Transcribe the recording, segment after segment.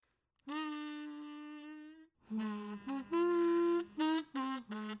You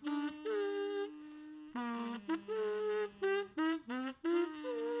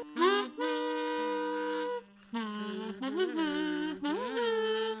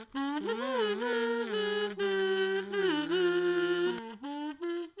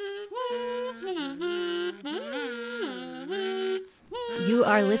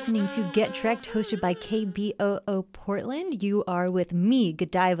are listening to Get Trekked, hosted by KBOO Portland. You are with me,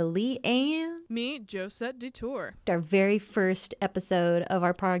 Godiva Lee, and me, Josette Detour. Our very first episode of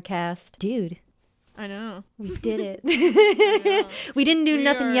our podcast. Dude. I know. We did it. We didn't do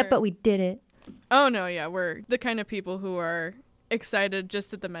nothing yet, but we did it. Oh, no, yeah. We're the kind of people who are excited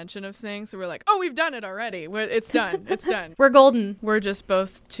just at the mention of things. So we're like, oh, we've done it already. It's done. It's done. We're golden. We're just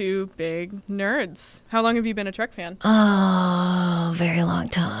both two big nerds. How long have you been a Trek fan? Oh, very long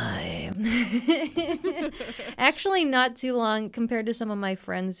time. Actually, not too long compared to some of my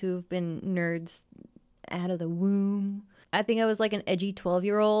friends who've been nerds out of the womb. I think I was like an edgy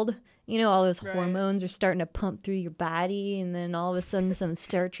 12-year-old. You know, all those hormones are starting to pump through your body, and then all of a sudden some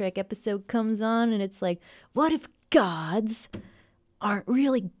Star Trek episode comes on, and it's like, what if gods aren't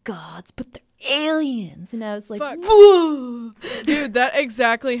really gods, but they're aliens? And I was like, fuck. Whoa! Dude, that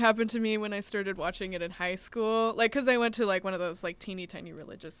exactly happened to me when I started watching it in high school. Like, because I went to, like, one of those, like, teeny tiny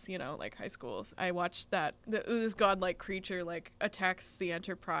religious, you know, like, high schools. I watched that. This godlike creature, like, attacks the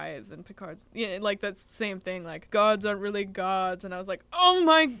Enterprise, and Picard's, you know, like, that's the same thing. Like, gods aren't really gods. And I was like, oh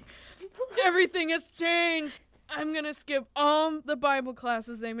my, everything has changed. I'm gonna skip all the Bible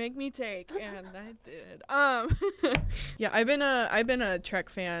classes they make me take, and I did. Yeah, I've been a Trek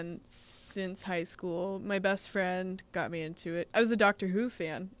fan since high school. My best friend got me into it. I was a Doctor Who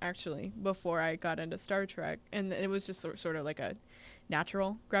fan, actually, before I got into Star Trek, and it was just sort of like a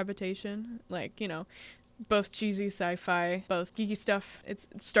natural gravitation, like, you know, both cheesy sci-fi, both geeky stuff.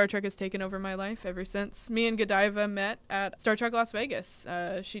 Star Trek has taken over my life ever since. Me and Godiva met at Star Trek Las Vegas.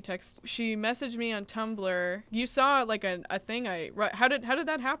 She messaged me on Tumblr. You saw like a thing how did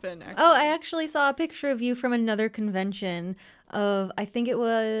that happen? Actually? Oh, I actually saw a picture of you from another convention of, I think it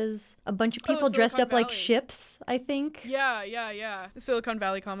was a bunch of people dressed up like ships, I think. Yeah. Silicon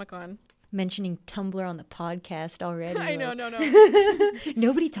Valley Comic-Con. Mentioning Tumblr on the podcast already. I know, no.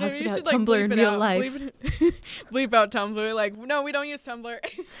 Nobody talks about Tumblr in real life. Bleep out Tumblr. Like, no, we don't use Tumblr.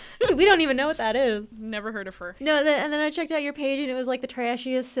 We don't even know what that is. Never heard of her. No, and then I checked out your page, and it was like the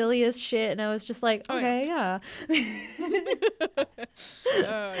trashiest, silliest shit, and I was just like, okay, yeah.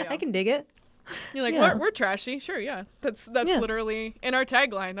 Yeah. I can dig it. You're like, we're trashy. Sure, yeah. That's literally in our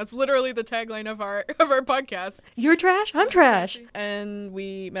tagline. That's literally the tagline of our podcast. You're trash? I'm trash. And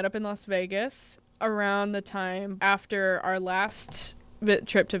we met up in Las Vegas around the time after our last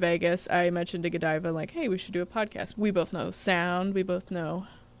trip to Vegas. I mentioned to Godiva, like, hey, we should do a podcast. We both know sound. We both know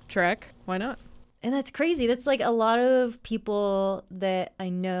Trek. Why not? And that's crazy. That's like a lot of people that I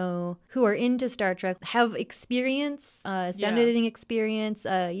know who are into Star Trek have experience, sound editing experience,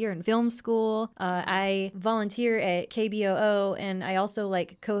 a year in film school. I volunteer at KBOO, and I also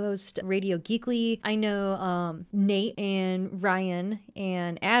like co-host Radio Geekly. I know Nate and Ryan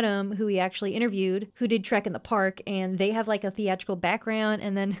and Adam, who we actually interviewed, who did Trek in the Park, and they have like a theatrical background.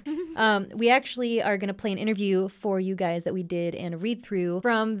 And then we actually are going to play an interview for you guys that we did and a read through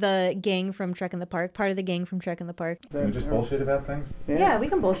from the gang from Trek in the Park, part of the gang from Trek in the Park. Can we just bullshit about things? Yeah, we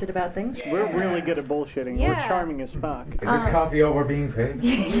can bullshit about things. We're really good at bullshitting. Yeah. We're charming as fuck. Is this coffee over being paid?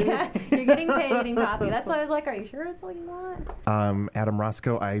 Yeah, you're getting paid in coffee. That's why I was like, are you sure it's what you want? Adam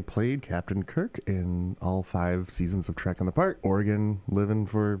Roscoe. I played Captain Kirk in all 5 seasons of Trek in the Park. Oregon, living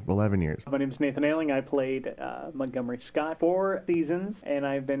for 11 years. My name is Nathan Ailing. I played Montgomery Scott 4 seasons, and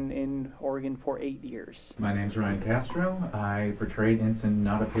I've been in Oregon for 8 years. My name's Ryan Castro. I portrayed Ensign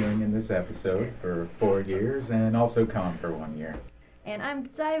not appearing in this episode for 4 years, and also Con for 1 year. And I'm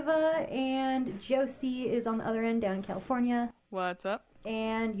Godiva, and Josie is on the other end down in California. What's up?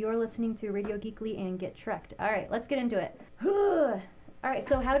 And you're listening to Radio Geekly and Get Trekked. All right, let's get into it. All right,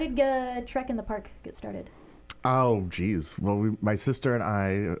 so how did Trek in the Park get started? Oh, geez. Well, my sister and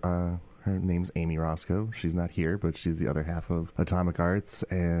I, her name's Amy Roscoe. She's not here, but she's the other half of Atomic Arts.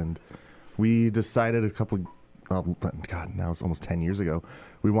 And we decided now it's almost 10 years ago,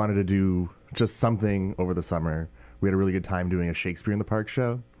 we wanted to do just something over the summer. We had a really good time doing a Shakespeare in the Park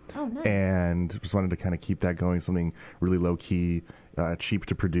show. Oh, nice. And just wanted to kind of keep that going, something really low-key, cheap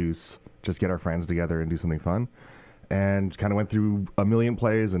to produce, just get our friends together and do something fun. And kind of went through a million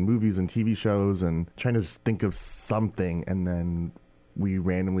plays and movies and TV shows and trying to think of something. And then we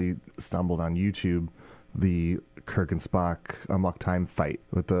randomly stumbled on YouTube the Kirk and Spock Amok Time fight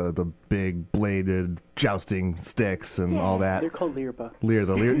with the big bladed jousting sticks and all that. They're called Learba. The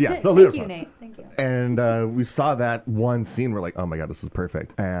Learba. Thank you, Nate. Thank you. And we saw that one scene. We're like, oh my god, this is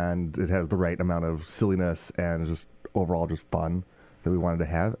perfect, and it has the right amount of silliness and just overall just fun that we wanted to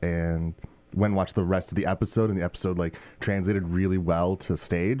have. And went and watched the rest of the episode, and the episode like translated really well to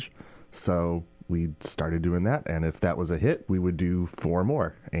stage. So we started doing that, and if that was a hit, we would do 4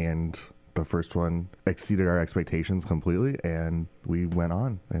 more. And the first one exceeded our expectations completely, and we went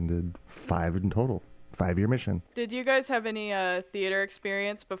on and did 5 in total. 5-year mission. Did you guys have any theater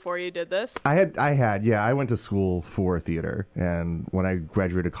experience before you did this? I had, yeah. I went to school for theater, and when I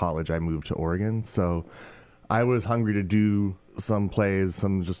graduated college, I moved to Oregon. So I was hungry to do some plays,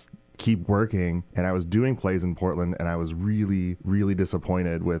 some just keep working, and I was doing plays in Portland, and I was really, really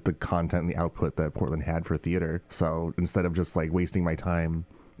disappointed with the content and the output that Portland had for theater. So instead of just like wasting my time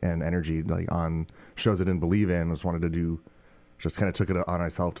and energy like on shows I didn't believe in, I just wanted to do, just kind of took it on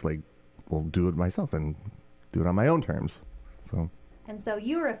myself to like, well, do it myself and do it on my own terms. So. And so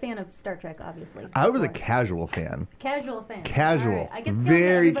you were a fan of Star Trek, obviously. I was a casual fan. Casual fan. Casual. Right. I get the feeling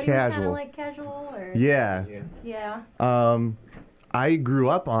Very that everybody was casual. kind of like casual, or Yeah. yeah. I grew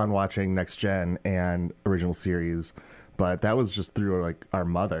up on watching Next Gen and original series, but that was just through like our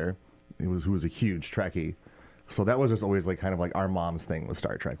mother, who was a huge Trekkie. So that was just always like kind of like our mom's thing with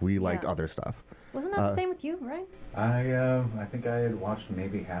Star Trek. We liked other stuff. Wasn't that the same with you, right? I think I had watched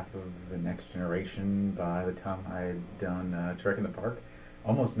maybe half of the Next Generation by the time I had done Trek in the Park.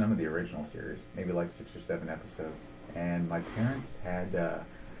 Almost none of the original series, maybe like 6 or 7 episodes. And my parents had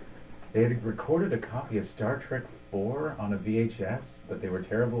they had recorded a copy of Star Trek 4 on a VHS, but they were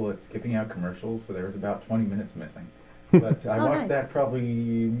terrible at skipping out commercials, so there was about 20 minutes missing. But I watched that probably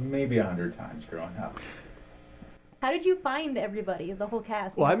maybe 100 times growing up. How did you find everybody, the whole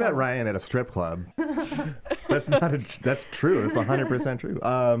cast? Well, I met Ryan at a strip club. That's true. It's 100% true.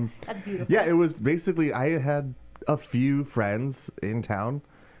 That's beautiful. Yeah, it was basically, I had a few friends in town,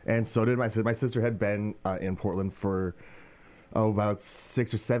 and so did my sister. My sister had been in Portland for about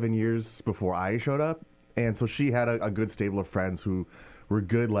 6 or 7 years before I showed up, and so she had a good stable of friends who were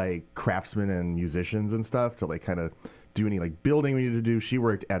good like craftsmen and musicians and stuff to like kind of do any like building we needed to do. She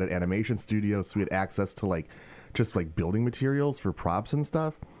worked at an animation studio, so we had access to like just like building materials for props and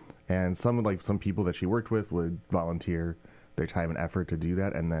stuff. And some people that she worked with would volunteer their time and effort to do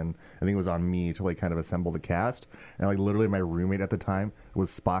that. And then I think it was on me to like kind of assemble the cast. And like literally my roommate at the time was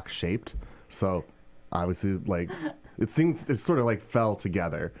Spock shaped. So obviously like it sort of like fell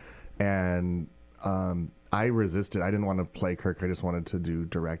together. And I resisted. I didn't want to play Kirk. I just wanted to do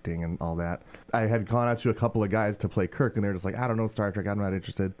directing and all that. I had gone out to a couple of guys to play Kirk, and they're just like, I don't know Star Trek. I'm not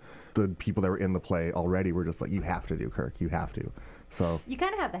interested. The people that were in the play already were just like, you have to do Kirk. You have to. So you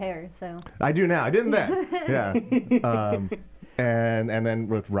kind of have the hair, so. I do now. I didn't then. Yeah. And then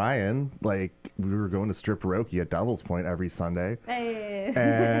with Ryan, like we were going to Stripperoki at Devil's Point every Sunday. Hey.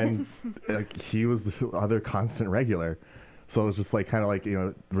 And like, he was the other constant regular. So it was just like kind of like, you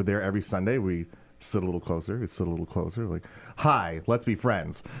know, we're there every Sunday. We sit a little closer. We sit a little closer. Like, hi, let's be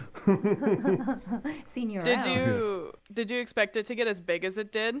friends. Seen you Did around. you expect it to get as big as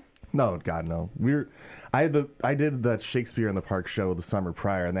it did? No, God, no. I did that Shakespeare in the Park show the summer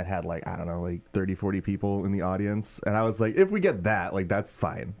prior, and that had like, I don't know, like 30, 40 people in the audience. And I was like, if we get that, like, that's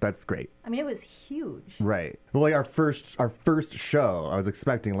fine. That's great. I mean, it was huge. Right. Well, like our first show, I was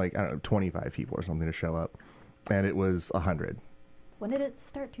expecting like, I don't know, 25 people or something to show up. And it was 100. When did it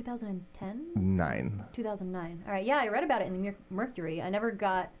start? 2010? 9. 2009. All right. Yeah, I read about it in the Mercury. I never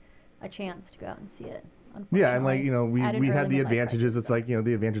got a chance to go out and see it. Yeah, and like, you know, we Added had early the midlife advantages. crisis, It's like, you know,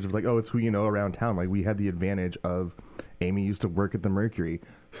 the advantage of like, oh, it's who you know around town. Like, we had the advantage of Amy used to work at the Mercury.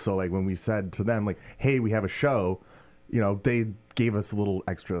 So like when we said to them like, hey, we have a show, you know, they gave us a little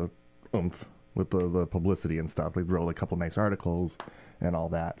extra oomph with the publicity and stuff. They wrote a couple nice articles and all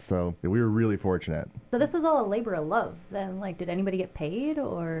that. So we were really fortunate. So this was all a labor of love then? Like, did anybody get paid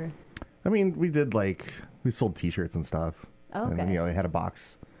or? I mean, we sold T-shirts and stuff. Oh, okay. And, you know, they had a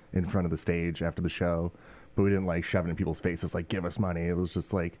box in front of the stage after the show, but we didn't like shove it in people's faces like, give us money. It was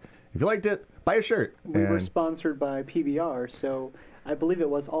just like, if you liked it, buy a shirt. We were sponsored by PBR, so I believe it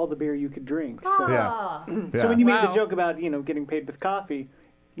was all the beer you could drink. So, Ah. Yeah. so when you made the Wow. joke about, you know, getting paid with coffee,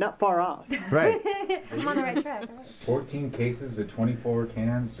 not far off. Right. I'm on the right track. All right. 14 cases of 24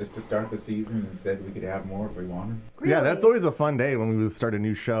 cans just to start the season, and said we could have more if we wanted. Yeah, Really? that's always a fun day when we would start a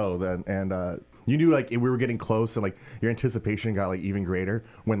new show. And you knew like we were getting close, and like your anticipation got like even greater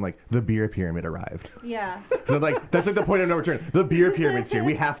when like the beer pyramid arrived. Yeah. So like that's like the point of no return. The beer pyramid's here.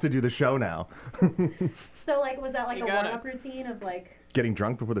 We have to do the show now. So like, was that like You a got warm-up routine of like? Getting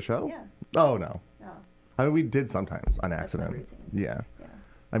drunk before the show? Yeah. Oh no. Oh. I mean, we did sometimes on That's my accident. routine. Yeah. Yeah.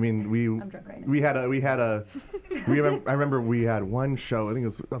 I mean, I'm drunk right now. I remember we had one show, I think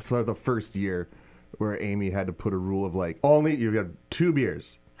it was for the first year, where Amy had to put a rule of like, only you have 2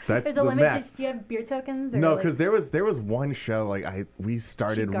 beers. That's There's the a limit. max. Do you have beer tokens? Or No, like, because there was one show, like we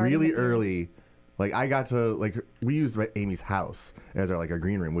started guarded really the beer. early. Like I got to, like, we used Amy's house as our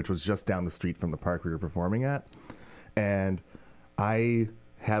green room, which was just down the street from the park we were performing at. And I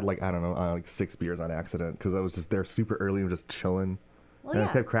had like 6 beers on accident because I was just there super early and just chilling. Well, And yeah.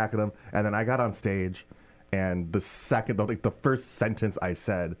 I kept cracking them. And then I got on stage, and the first sentence I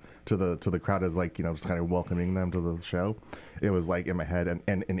said to the crowd is like, just kind of welcoming them to the show. It was like in my head,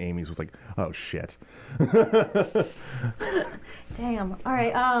 and Amy's was like, oh shit. Damn. All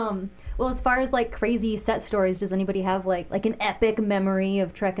right. Well, as far as like crazy set stories, does anybody have like an epic memory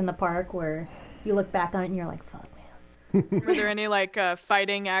of Trek in the Park where you look back on it and you're like, fuck, man. Were there any like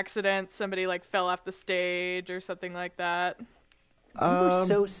fighting accidents? Somebody like fell off the stage or something like that? We were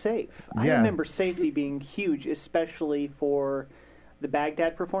so safe. I yeah. remember safety being huge, especially for the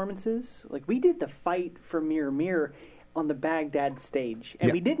Baghdad performances. Like, we did the fight for Mirror Mirror on the Baghdad stage, and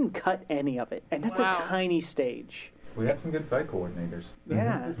Yeah. we didn't cut any of it. And that's Wow. a tiny stage. We had some good fight coordinators.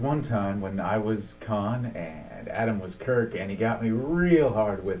 Yeah. There was one time when I was Khan and Adam was Kirk, and he got me real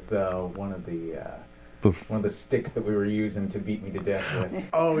hard with one of the sticks that we were using to beat me to death with.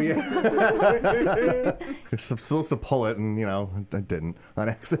 Oh yeah. You're supposed to pull it, and I didn't on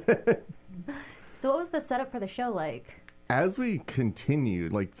accident. So what was the setup for the show like? As we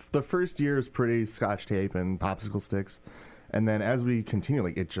continued, like the first year is pretty Scotch tape and popsicle sticks, and then as we continued,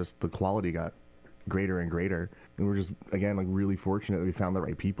 like the quality got greater and greater, and we're just again like really fortunate that we found the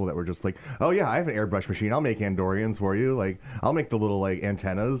right people that were just like, oh yeah, I have an airbrush machine, I'll make Andorians for you, like I'll make the little like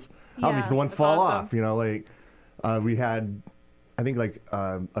antennas, I'll make Yeah, the one that's fall awesome. off, we had I think like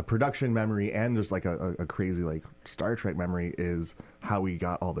a production memory and just like a crazy like Star Trek memory is how we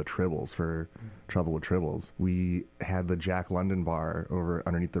got all the tribbles for Trouble with Tribbles. We had the Jack London bar over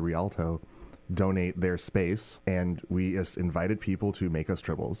underneath the Rialto donate their space, and we just invited people to make us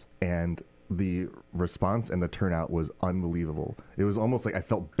tribbles, and the response and the turnout was unbelievable. It was almost like I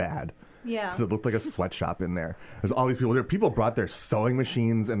felt bad. Yeah. So it looked like a sweatshop in there. There's all these people there. People brought their sewing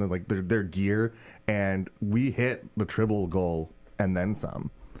machines and like their gear, and we hit the tribble goal and then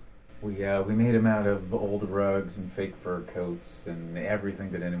some. We made them out of old rugs and fake fur coats and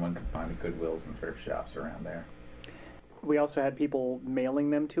everything that anyone could find at Goodwills and thrift shops around there. We also had people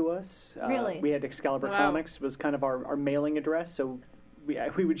mailing them to us. Really? We had Excalibur Wow. Comics was kind of our mailing address, so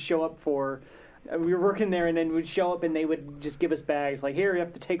we would show up for... we were working there, and then we'd show up, and they would just give us bags, like, here, you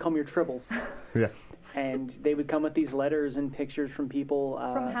have to take home your tribbles. Yeah. And they would come with these letters and pictures from people.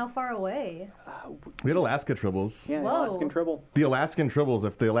 From how far away? We had Alaska Tribbles. Yeah, the Whoa. Alaskan Tribble. The Alaskan Tribbles,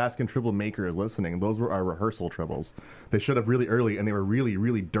 if the Alaskan Tribble maker is listening, those were our rehearsal Tribbles. They showed up really early, and they were really,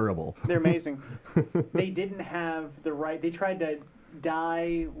 really durable. They're amazing. They didn't have the right... They tried to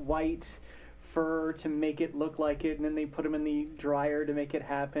dye white fur to make it look like it, and then they put them in the dryer to make it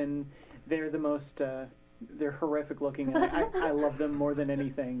happen. They're the most... they're horrific looking, and I love them more than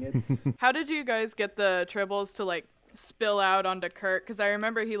anything. It's... How did you guys get the tribbles to like spill out onto Kirk? Because I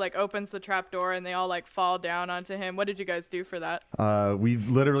remember he like opens the trap door and they all like fall down onto him. What did you guys do for that? We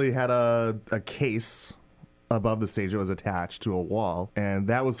literally had a case above the stage that was attached to a wall, and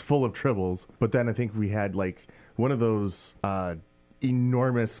that was full of tribbles. But then I think we had like one of those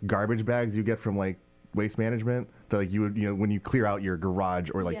enormous garbage bags you get from like Waste Management that like you would when you clear out your garage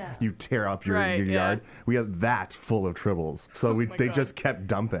or like Yeah. you tear up your Right, yeah. yard. We had that full of tribbles, so my they God. just kept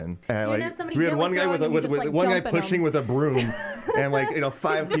dumping. And, You'd have somebody we had gently one guy throwing with and you just, like, one guy dumping pushing 'em. with a broom, and like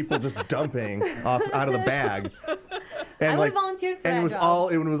 5 people just dumping out of the bag. And I like would've volunteered for and that it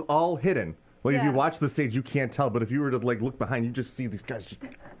was job. all hidden. Like if you Yeah. watch the stage, you can't tell, but if you were to like look behind, you just see these guys just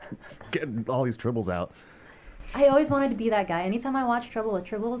getting all these tribbles out. I always wanted to be that guy. Anytime I watch Trouble with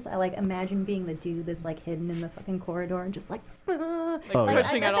Tribbles, I like imagine being the dude that's like hidden in the fucking corridor and just like, Like Oh, yeah.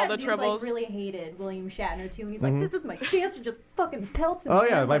 pushing I out bet all the that dude, tribbles. Like, really hated William Shatner too, and he's like, "This is my chance to just fucking pelt him." Oh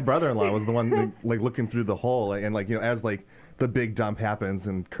yeah, man." my Like, brother-in-law was the one like looking through the hole, and like as like the big dump happens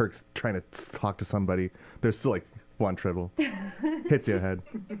and Kirk's trying to talk to somebody, there's still like one tribble hits you ahead,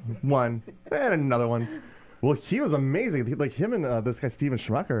 one and another one. Well, he was amazing. Like him and this guy Steven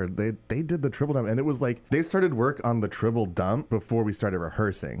Schmucker, they did the tribble dump, and it was like they started work on the tribble dump before we started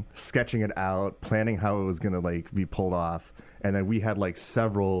rehearsing, sketching it out, planning how it was gonna like be pulled off, and then we had like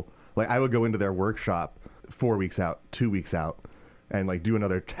several. Like I would go into their workshop 4 weeks out, 2 weeks out, and like do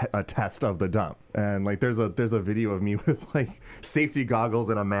another a test of the dump. And like there's a video of me with like safety goggles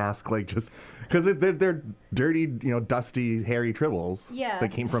and a mask, like just because they're dirty, dusty, hairy tribbles. Yeah.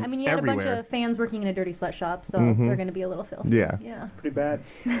 That came from I mean, you had everywhere. a bunch of fans working in a dirty sweatshop, so Mhm. they're going to be a little filthy. Yeah. Yeah. Pretty bad.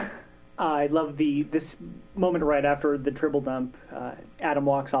 I love this moment right after the tribble dump. Adam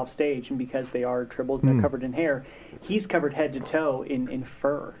walks off stage, and because they are tribbles and they're covered in hair, he's covered head to toe in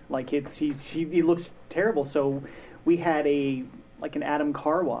fur. Like he looks terrible. So we had an Adam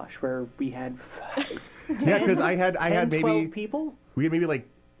car wash where we had Yeah, because I had 12 maybe people. we had maybe like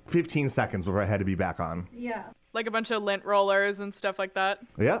 15 seconds before I had to be back on. Yeah. Like a bunch of lint rollers and stuff like that.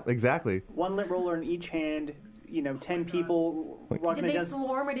 Yeah, exactly. One lint roller in each hand. 10 people walking Did they against.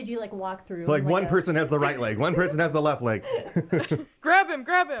 swarm, or did you like walk through? Like one a- person has the right leg, one person has the left leg. Grab him,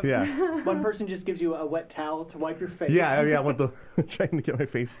 grab him. Yeah. One person just gives you a wet towel to wipe your face. Yeah, I want the trying to get my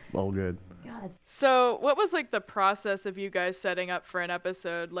face all good. God. So what was like the process of you guys setting up for an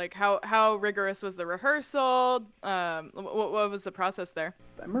episode? Like how rigorous was the rehearsal? What was the process there?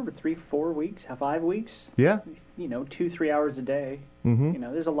 I remember 3-4 weeks, 5 weeks. Yeah. 2-3 hours a day. Mm-hmm.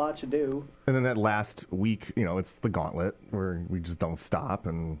 There's a lot to do. And then that last week, it's the gauntlet where we just don't stop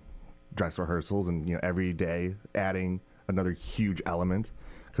and dress rehearsals and every day adding another huge element.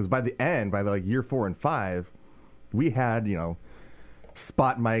 Because by the end, by year 4 and 5, we had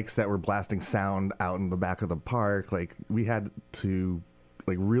spot mics that were blasting sound out in the back of the park. Like we had to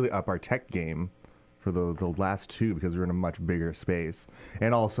really up our tech game for the last 2 because we were in a much bigger space.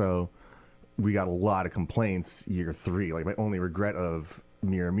 And also we got a lot of complaints year 3. Like my only regret of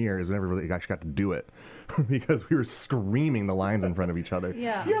Mirror Mirror is we never really actually got to do it because we were screaming the lines in front of each other.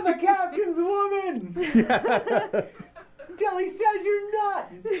 Yeah. You're the captain's woman! Deli says you're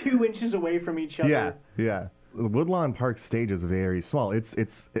not! 2 inches away from each other. Yeah, yeah. The Woodlawn Park stage is very small. It's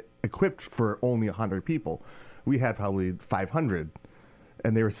equipped for only 100 people. We had probably 500,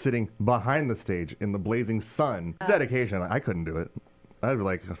 and they were sitting behind the stage in the blazing sun. Dedication. I couldn't do it. I'd be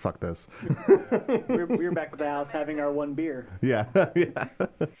like, fuck this. we were back at the house having our one beer. Yeah, yeah.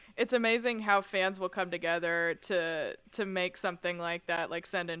 It's amazing how fans will come together to make something like that, like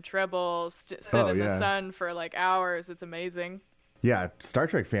send in tribbles, sit in the sun for like hours. It's amazing. Yeah, Star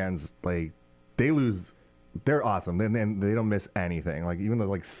Trek fans, they're awesome. And they don't miss anything. Like even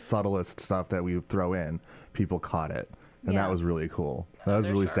the subtlest stuff that we throw in, people caught it. And that was really cool. That was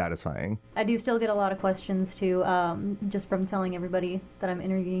really satisfying. I do still get a lot of questions too, just from telling everybody that I'm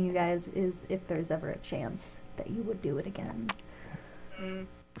interviewing you guys, is if there's ever a chance that you would do it again.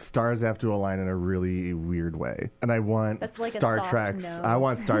 Stars have to align in a really weird way. And I want That's like a Star soft Trek's no. I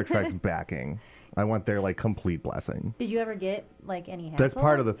want Star Trek's backing. I want their complete blessing. Did you ever get any hassle? That's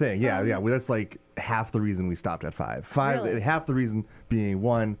part of the thing. Yeah, yeah. Well, that's half the reason we stopped at 5. Really? Half the reason being,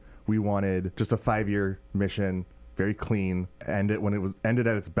 1, we wanted just a 5-year mission, very clean, end it when it was ended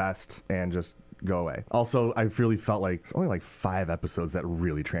at its best, and just go away. Also, I really felt like only 5 episodes that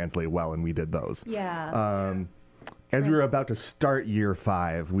really translate well, and we did those. Yeah. As we were about to start year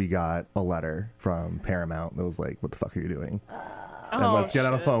 5, we got a letter from Paramount that was like, "What the fuck are you doing?" And let's get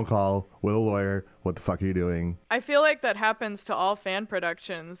on a phone call with a lawyer. What the fuck are you doing? I feel like that happens to all fan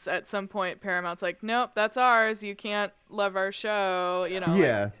productions. At some point, Paramount's like, nope, that's ours. You can't love our show.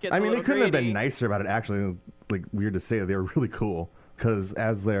 Yeah. Gets I a mean, they little couldn't have greedy. been nicer about it, actually. It was, weird to say that they were really cool. Because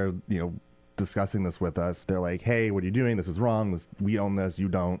as they're, discussing this with us, they're like, hey, what are you doing? This is wrong. We own this. You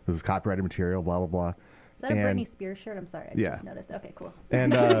don't. This is copyrighted material, blah, blah, blah. Is that a Britney Spears shirt? I'm sorry. I just noticed. Okay, cool.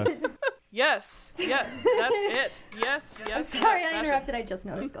 And, Yes, that's it. Yes, I'm sorry, yes, I interrupted. I just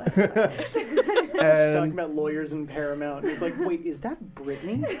noticed. Go ahead. Talking about lawyers and Paramount. It's like, wait, is that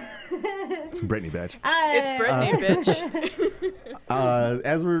Britney? it's Britney, bitch. It's Britney, bitch.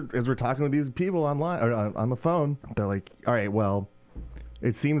 As we're talking with these people online or on the phone, they're like, all right, well,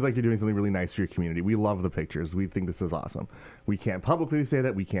 it seems like you're doing something really nice for your community. We love the pictures. We think this is awesome. We can't publicly say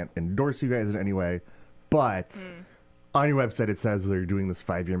that. We can't endorse you guys in any way. But on your website, it says that you're doing this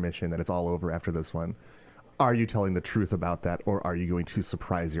 5-year mission, that it's all over after this one. Are you telling the truth about that, or are you going to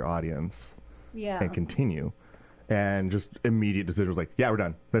surprise your audience and continue? And just immediate decision was like, yeah, we're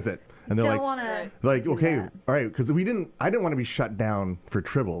done. That's it. And they're okay, all right, because I didn't want to be shut down for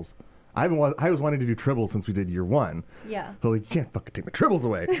Tribbles. I was wanting to do Tribbles since we did year 1. Yeah. So you can't fucking take the Tribbles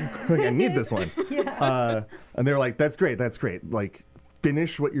away. I need this one. Yeah. And they're like, that's great.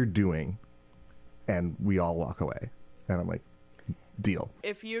 Finish what you're doing, and we all walk away. And I'm like, deal.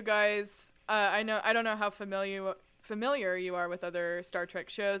 If you guys, I don't know how familiar you are with other Star Trek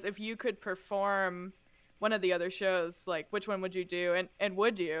shows. If you could perform one of the other shows, which one would you do, and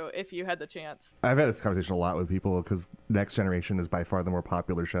would you if you had the chance? I've had this conversation a lot with people because Next Generation is by far the more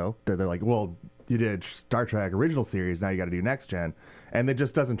popular show. They're like, well, you did Star Trek original series, now you got to do next gen, and it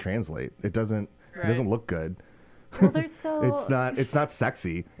just doesn't translate. It doesn't look good. Well, they're so... it's not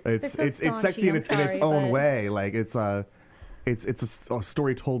sexy. It's so sexy in its own but... way. Like it's a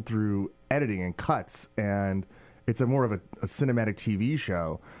story told through editing and cuts, and it's more of a cinematic TV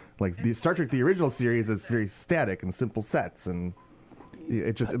show. Like the Star Trek, the original series, is very static and simple sets, and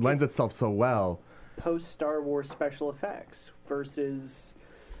it lends itself so well. Post Star Wars special effects versus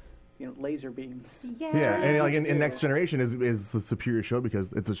laser beams. Yeah, and like in Next Generation is the superior show because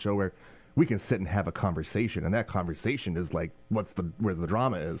it's a show where we can sit and have a conversation, and that conversation is like where the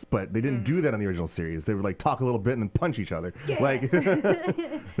drama is. But they didn't do that on the original series. They would like talk a little bit and then punch each other. Yeah. Like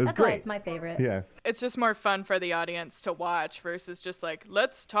That's great. why it's my favorite. Yeah. It's just more fun for the audience to watch versus just like,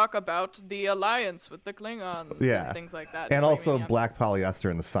 let's talk about the alliance with the Klingons and things like that. And also black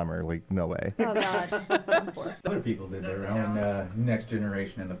polyester in the summer. Like, no way. Oh, God. Other people did their own Next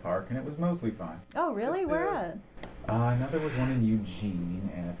Generation in the park, and it was mostly fun. Oh, really? Just, Where at? I know there was one in Eugene,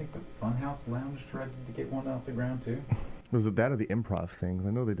 and I think the Funhouse Lounge tried to get one off the ground, too. Was it that or the improv thing? I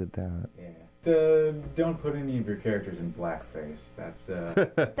know they did that. Yeah. Don't put any of your characters in blackface. That's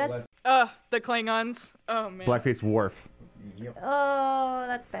the Klingons. Oh, man. Blackface Worf. Yep. Oh,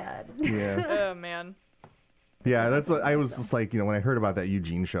 that's bad. Yeah. Oh, man. Yeah, that's what I was just like, when I heard about that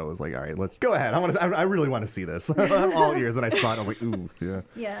Eugene show, I was like, all right, let's go ahead. I really want to see this. I'm all ears, and I saw it, I was like, ooh, yeah.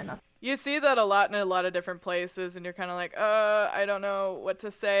 Yeah, nothing. You see that a lot in a lot of different places, and you're kind of like, I don't know what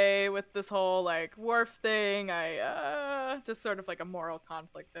to say with this whole, like, Worf thing. Just sort of like a moral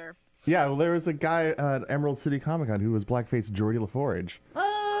conflict there. Yeah, well, there was a guy at Emerald City Comic Con who was blackface Geordie LaForge.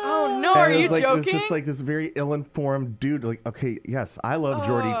 Oh, no, are you joking? It's just like this very ill-informed dude, like, okay, yes, I love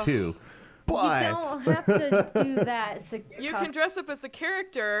Geordie too. But... You don't have to do that. You can dress up as a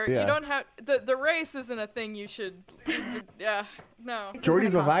character. Yeah. You don't have... The race isn't a thing you should... Yeah, no.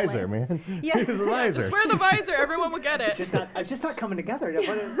 Geordie's a visor, man. Yeah. He's a visor. Just wear the visor. Everyone will get it. It's just not coming together.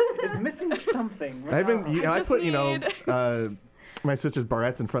 It's missing something. I've been... I put, need... my sister's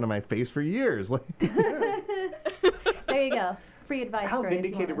barrettes in front of my face for years. There you go. Free advice. How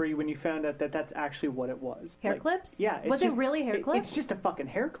vindicated were you when you found out that that's actually what it was? Hair clips? Yeah. Was it really hair clips? It's just a fucking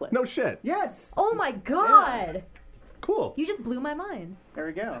hair clip. No shit. Yes. Oh my God. Yeah. Cool. You just blew my mind. There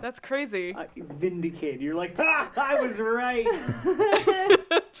we go. That's crazy. Vindicated. You're like, I was right.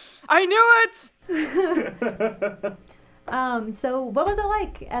 I knew it. So what was it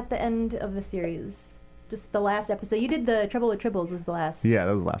like at the end of the series? Just the last episode. You did the Trouble with Tribbles was the last. Yeah,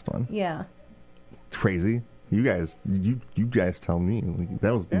 that was the last one. Yeah. Crazy. You guys tell me. Like,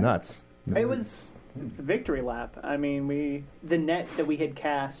 that was nuts. It was a victory lap. I mean, the net that we had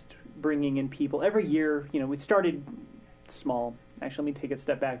cast, bringing in people every year. We started small. Actually, let me take a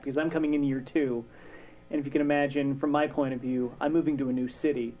step back because I'm coming in year 2, and if you can imagine, from my point of view, I'm moving to a new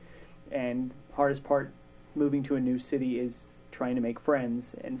city, and hardest part moving to a new city is trying to make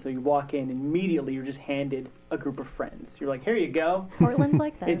friends. And so you walk in, and immediately you're just handed a group of friends. You're like, here you go. Portland's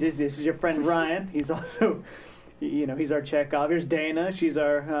like that. This is your friend Ryan. He's also, he's our Chekhov. Here's Dana. She's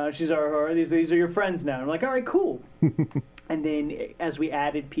our horror. These are your friends now. And I'm like, all right, cool. And then as we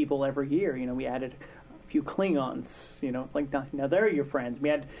added people every year, we added a few Klingons. Like now they're your friends. We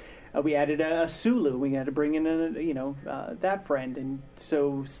added a Sulu. We had to bring in that friend, and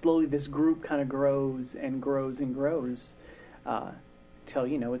so slowly this group kind of grows and grows and grows. Till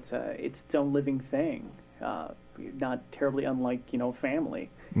it's its own living thing, not terribly unlike family.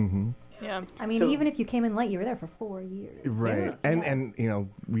 Mm-hmm. Yeah, I mean, even if you came in late, you were there for 4 years. Right, yeah. And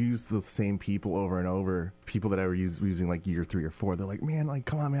we use the same people over and over. People that I were using like year 3 or 4. They're like, man, like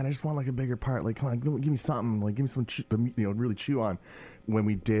come on, man, I just want like a bigger part. Like come on, give me something. Like give me some, really chew on. When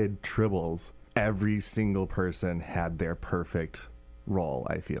we did Tribbles, every single person had their perfect role.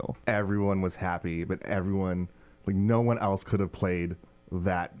 I feel everyone was happy, but everyone. Like, no one else could have played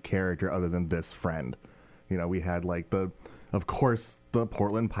that character other than this friend. We had, like, of course, the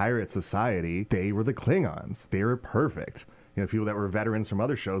Portland Pirate Society. They were the Klingons. They were perfect. People that were veterans from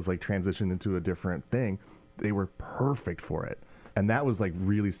other shows, like, transitioned into a different thing. They were perfect for it. And that was, like,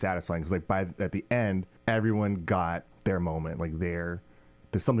 really satisfying. Because, like, at the end, everyone got their moment. Like, there's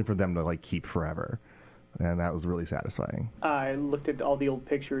something for them to, like, keep forever. And that was really satisfying. I looked at all the old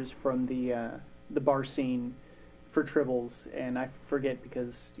pictures from the bar scene for Tribbles, and I forget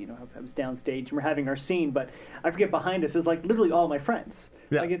because I was downstage and we're having our scene, but I forget behind us is like literally all my friends.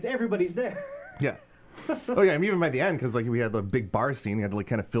 Yeah. Like it's everybody's there. Yeah. Oh yeah, and even by the end, because like we had the big bar scene, we had to like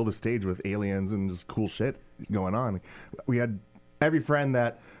kind of fill the stage with aliens and just cool shit going on. We had every friend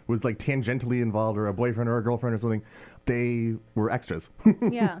that was like tangentially involved, or a boyfriend or a girlfriend or something, they were extras.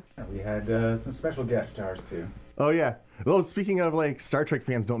 Yeah. We had some special guest stars too. Oh yeah. Well, speaking of like Star Trek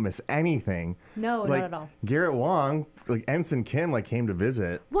fans don't miss anything. No, Like, not at all. Garrett Wang, like Ensign Kim, like came to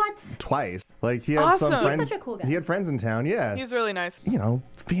visit What? twice. Like he had Awesome. some He's friends. such a cool guy. He had friends in town. Yeah. He's really nice. You know,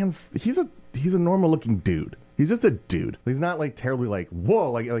 fans. He's a normal looking dude. He's just a dude. He's not like terribly like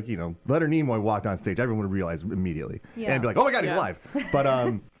whoa, like you know, Leonard Nimoy walked on stage, everyone would realize immediately Yeah. and be like, oh my god, he's Yeah. alive.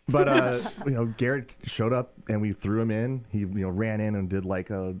 But you know, Garrett showed up and we threw him in. He ran in and did like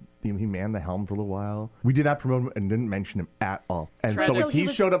he manned the helm for a little while. We did not promote him and didn't mention him at all. And Tragic. so like So he he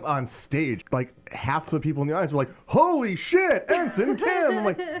was- showed up on stage, like half the people in the audience were like, holy shit, Ensign Kim. I'm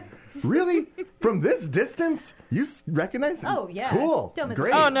like, really? From this distance, you recognize him? Oh, yeah. Cool. Don't miss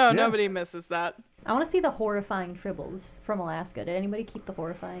Great. it. Oh no, Yeah. nobody misses that. I want to see the horrifying Tribbles from Alaska. Did anybody keep the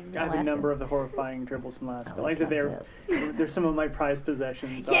horrifying in I have Alaska? a number of the horrifying Tribbles from Alaska. Oh, Like I said, that's they're some of my prized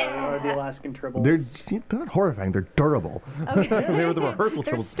possessions. Yeah. Are the Alaskan Tribbles. They're not horrifying. They're durable. Okay. They were the rehearsal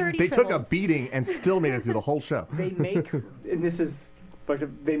They're tribbles. sturdy They took a tribbles. beating and still made it through the whole show. They make, and this is, but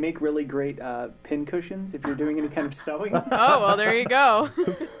they make really great pin cushions if you're doing any kind of sewing. Oh well, there you go.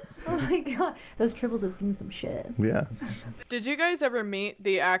 Oh my god, those Tribbles have seen some shit. Yeah. Did you guys ever meet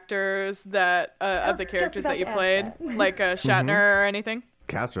the actors that of was the just characters about that you to ask played, that. like Shatner or anything?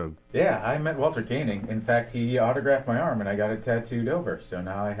 Castro. Yeah, I met Walter Koenig. In fact, he autographed my arm, and I got it tattooed over. So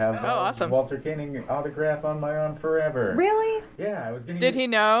now I have awesome. Walter Koenig autograph on my arm forever. Really? Yeah, I was getting. Did he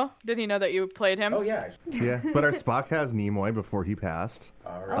know? Did he know that you played him? Oh yeah. Yeah. But our Spock has Nimoy before he passed.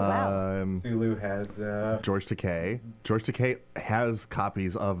 All Oh, right. wow. Sulu has. George Takei. George Takei has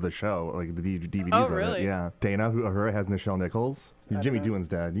copies of the show, like the DVDs Oh, of really? it. Yeah. Dana Uhura has Nichelle Nichols. I Jimmy don't know. Doohan's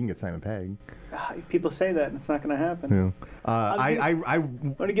dad. You can get Simon Pegg. People say that, and it's not going to happen. Yeah.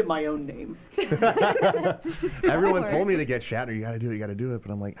 I'm going to get my own name. Everyone That told me works. to get Shatner. You got to do it. You got to do it.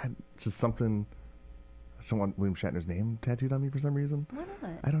 But I'm like, it's just something. I don't want William Shatner's name tattooed on me for some reason. Why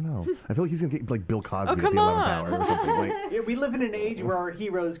not? I don't know. I feel like he's gonna get like Bill Cosby Oh, at the come 11th on. hour or something. Like, Yeah, we live in an age where our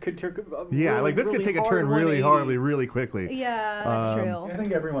heroes could take a yeah, really, like this could really take a hard turn really 180. horribly, really quickly. Yeah, that's I true.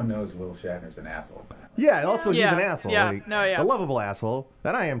 think everyone knows Will Shatner's an asshole. Yeah, and also Yeah. he's an asshole. Yeah. Like, No, yeah. a lovable asshole.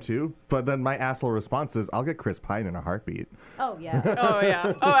 And I am too. But then my asshole response is, I'll get Chris Pine in a heartbeat. Oh yeah. Oh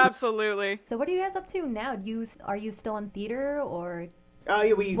yeah. Oh, absolutely. So what are you guys up to now? Are you still in theater or? Oh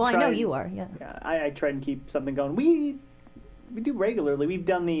yeah, we. Well, I know tried- you are. Yeah. Yeah, I try and keep something going. We do regularly. We've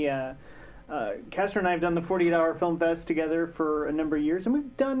done the Castor and I have done the 48-hour film fest together for a number of years, and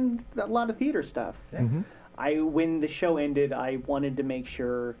we've done a lot of theater stuff. Yeah. When the show ended, I just wanted to make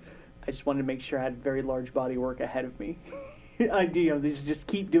sure I had very large body work ahead of me. Just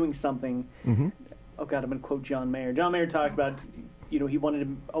keep doing something. Mm-hmm. Oh God, I'm going to quote John Mayer. John Mayer talked about, he wanted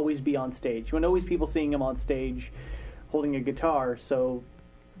to always be on stage. He wanted always people seeing him on stage holding a guitar, so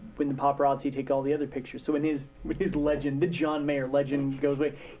when the paparazzi take all the other pictures. So when his legend, the John Mayer legend goes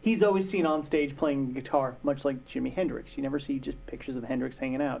away, he's always seen on stage playing guitar, much like Jimi Hendrix. You never see just pictures of Hendrix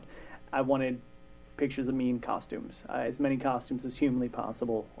hanging out. I wanted pictures of me in costumes, as many costumes as humanly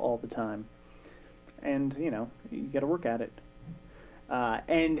possible all the time. And, you got to work at it.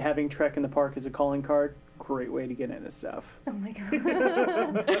 And having Trek in the Park as a calling card, great way to get into stuff. Oh my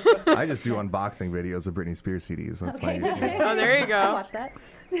god. I just do unboxing videos of Britney Spears CDs. That's Okay. my. Oh, there you I'll go. watch that.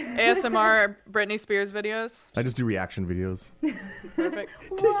 ASMR Britney Spears videos. I just do reaction videos. Perfect.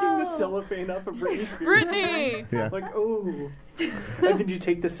 Taking the Whoa. cellophane off of Britney Spears. Britney. Yeah. Like, ooh. And then you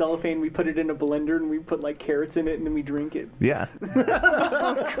take the cellophane, we put it in a blender, and we put, like, carrots in it, and then we drink it. Yeah.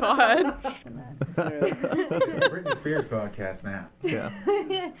 Oh God. It's a Britney Spears podcast now. Yeah.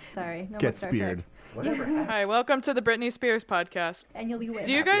 Sorry. No more Get Star speared. Trek. Whatever happened? Hi, welcome to the Britney Spears podcast. And you'll be with.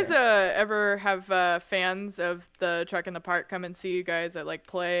 Do you guys ever have fans of the Trek in the Park come and see you guys at like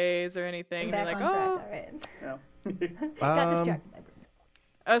plays or anything? And Back you're like, on oh, track. All right. Yeah.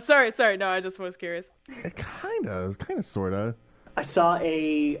 Got distracted. sorry. No, I just was curious. Kind of, sort of. I saw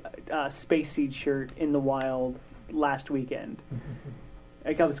a Space Seed shirt in the wild last weekend.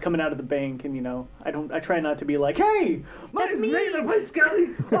 Like I was coming out of the bank, and I try not to be like, "Hey, That's me." I played Scully.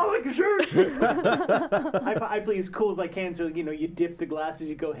 Oh, like a shirt." I play as cool as I can, so you dip the glasses,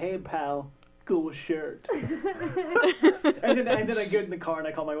 you go, "Hey, pal, cool shirt." and then I get in the car and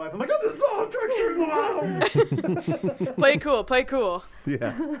I call my wife. I'm like, "Oh, this is all Trek shirt in the wild." Play cool.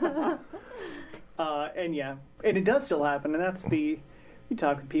 Yeah. And it does still happen, and that's you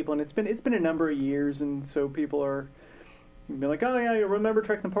talk with people, and it's been a number of years, and so people are be like, "Oh yeah, you remember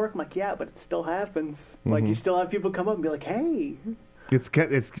Trek in the Park?" I'm like, "Yeah, but it still happens." Like you still have people come up and be like, "Hey." It's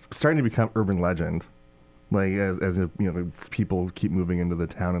starting to become urban legend. Like as people keep moving into the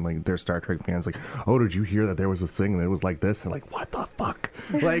town and like they're Star Trek fans, like, "Oh, did you hear that there was a thing and it was like this?" And like, "What the fuck?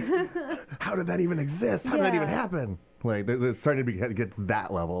 Like, how did that even exist? How did that even Yeah. happen?" Like they're starting to get to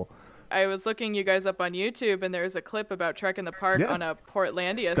that level. I was looking you guys up on YouTube, and there's a clip about Trek in the Park on a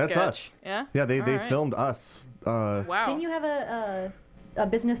Portlandia That's sketch. Us. Yeah? Yeah, they All right. filmed us. Wow. Didn't you have a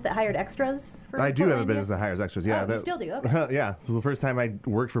business that hired extras for I do have a Portlandia? business that hires extras. Yeah, Oh, you still do? Okay. Yeah. So the first time I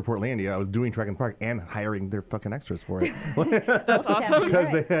worked for Portlandia, I was doing Trek in the Park and hiring their fucking extras for it. That's awesome.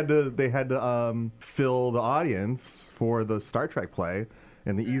 Because they had to fill the audience for the Star Trek play,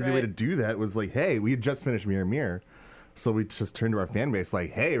 and the easy way to do that was like, hey, we had just finished Mirror Mirror. So we just turned to our fan base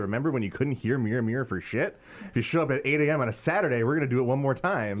like, hey, remember when you couldn't hear Mirror Mirror for shit? If you show up at 8 a.m. on a Saturday, we're going to do it one more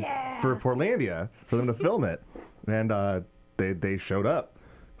time for Portlandia for them to film it. And they showed up.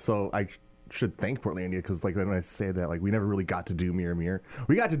 So I should thank Portlandia because, like, when I say that, like, we never really got to do Mirror Mirror.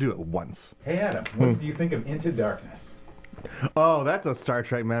 We got to do it once. Hey, Adam, what do you think of Into Darkness? Oh, that's a Star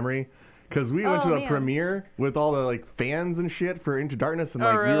Trek memory. Because we went to a man. premiere with all the, like, fans and shit for Into Darkness. And,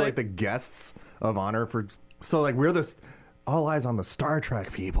 like, we were, like, the guests of honor for... So, like, we're this... All eyes on the Star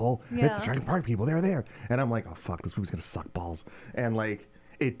Trek people. Yeah. It's the Trek Park people. They're there. And I'm like, oh, fuck, this movie's going to suck balls. And, like,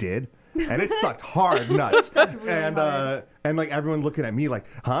 it did. And it sucked hard nuts. And, like, everyone looking at me like,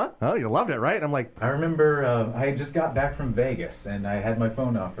 huh? Oh, you loved it, right? And I'm like... I remember I had just got back from Vegas, and I had my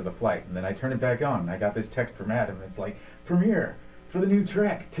phone off for the flight, and then I turned it back on, and I got this text from Adam, and it's like, premiere for the new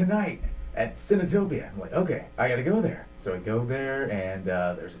Trek tonight at Cinetopia. I'm like, okay, I gotta go there. So I go there, and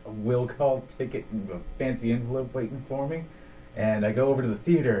there's a will call ticket and a fancy envelope waiting for me. And I go over to the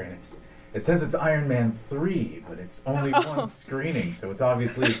theater, and it says it's Iron Man 3, but it's only one screening, so it's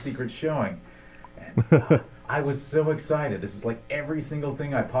obviously a secret showing. And I was so excited. This is like every single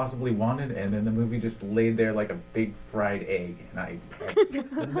thing I possibly wanted, and then the movie just laid there like a big fried egg, and I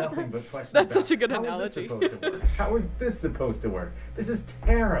had nothing but questions. That's about, such a good how analogy. Is this supposed to work? How is this supposed to work? This is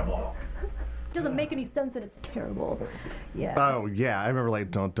terrible. It doesn't make any sense that it's terrible. Yeah. Oh, yeah. I remember,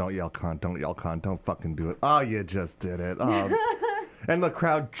 like, don't yell cunt, don't yell cunt, don't fucking do it. Oh, you just did it. Oh. And the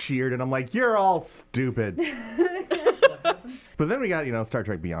crowd cheered, and I'm like, you're all stupid. But then we got, Star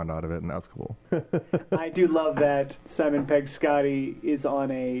Trek Beyond out of it, and that's cool. I do love that Simon Pegg Scotty is on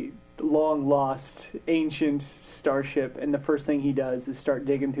a long-lost, ancient starship, and the first thing he does is start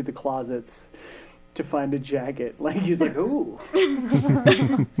digging through the closets to find a jacket. Like, he's like, ooh.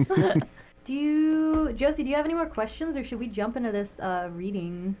 Josie, do you have any more questions, or should we jump into this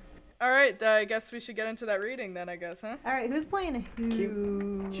reading? All right, I guess we should get into that reading then, I guess, huh? All right, who's playing who?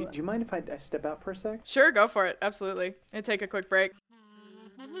 Do you mind if I step out for a sec? Sure, go for it. Absolutely. And take a quick break.